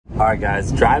Alright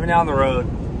guys, driving down the road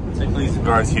to Gleason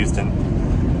Cars Houston,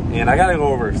 and I gotta go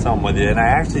over something with you, and I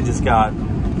actually just got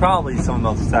probably some of the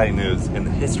most exciting news in the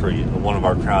history of one of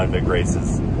our Crown Vic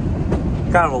races.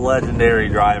 Kind of a legendary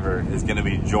driver is gonna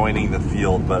be joining the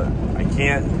field, but I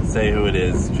can't say who it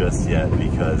is just yet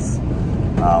because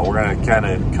we're gonna kind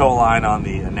of co-align on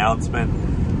the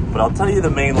announcement, but I'll tell you the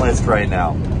main list right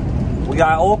now. We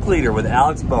got Oak Leader with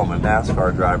Alex Bowman,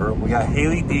 NASCAR driver. We got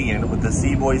Haley Deegan with the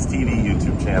C-Boys TV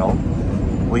YouTube channel.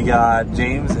 We got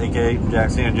James, aka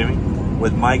Jackson and Jimmy,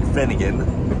 with Mike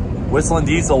Finnegan. Whistling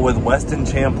Diesel with Weston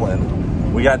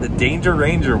Champlin. We got the Danger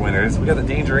Ranger winners. We got the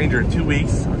Danger Ranger in 2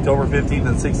 weeks, October 15th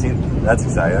and 16th. That's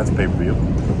exciting, that's pay-per-view.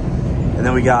 And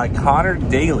then we got Connor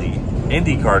Daly,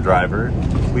 IndyCar driver.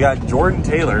 We got Jordan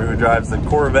Taylor, who drives the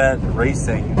Corvette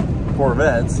Racing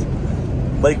Corvettes.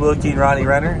 Blake Wilkie and Ronnie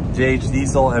Renner, JH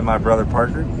Diesel, and my brother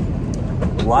Parker.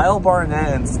 Lyle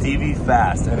Barnett and Stevie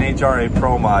Fast, NHRA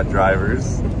Pro Mod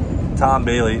drivers. Tom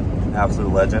Bailey,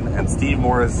 absolute legend, and Steve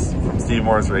Morris from Steve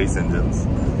Morris Race Engines.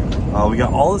 We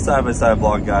got all the side-by-side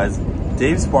blog guys,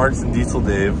 Dave Sparks and Diesel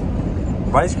Dave,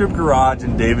 Vice Grip Garage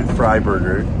and David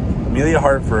Freiberger, Amelia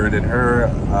Hartford and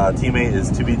her teammate is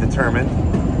to be determined.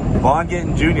 Vaughn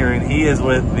Gittin Jr., and he is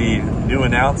with the new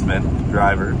announcement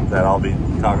driver that I'll be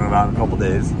talking about in a couple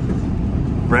days.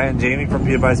 Brent and Jamie from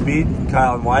PFI Speed,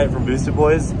 Kyle and Wyatt from Boosted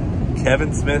Boys,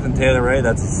 Kevin Smith and Taylor Ray,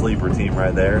 that's a sleeper team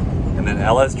right there. And then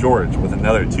LS George with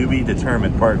another to be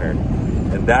determined partner.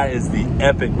 And that is the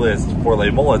epic list for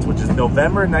LeMullets, which is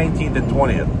November 19th and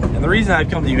 20th. And the reason I've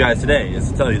come to you guys today is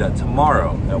to tell you that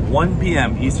tomorrow at 1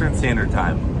 p.m. Eastern Standard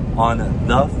Time on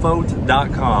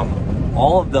thefote.com,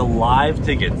 all of the live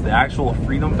tickets, the actual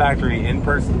Freedom Factory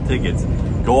in-person tickets,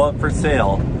 go up for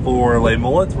sale for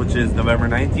LeMullets, which is November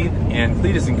 19th, and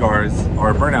Cletus & Cars,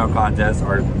 our burnout contest,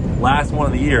 our last one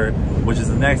of the year, which is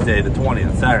the next day, the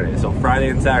 20th, Saturday. So Friday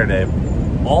and Saturday,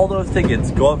 all those tickets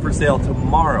go up for sale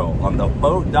tomorrow on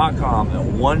thefote.com at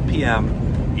 1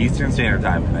 p.m. Eastern Standard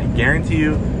Time. And I guarantee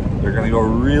you, they're gonna go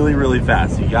really, really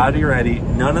fast. So you gotta be ready.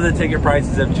 None of the ticket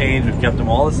prices have changed. We've kept them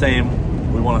all the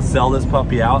same. We want to sell this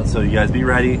puppy out, so you guys be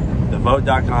ready.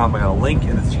 Thevote.com, I got a link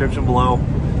in the description below.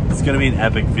 It's going to be an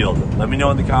epic field. Let me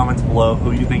know in the comments below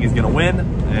who you think is going to win.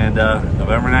 And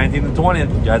November 19th and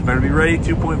 20th, you guys better be ready.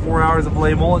 2.4 hours of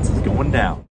LeMullets is going down.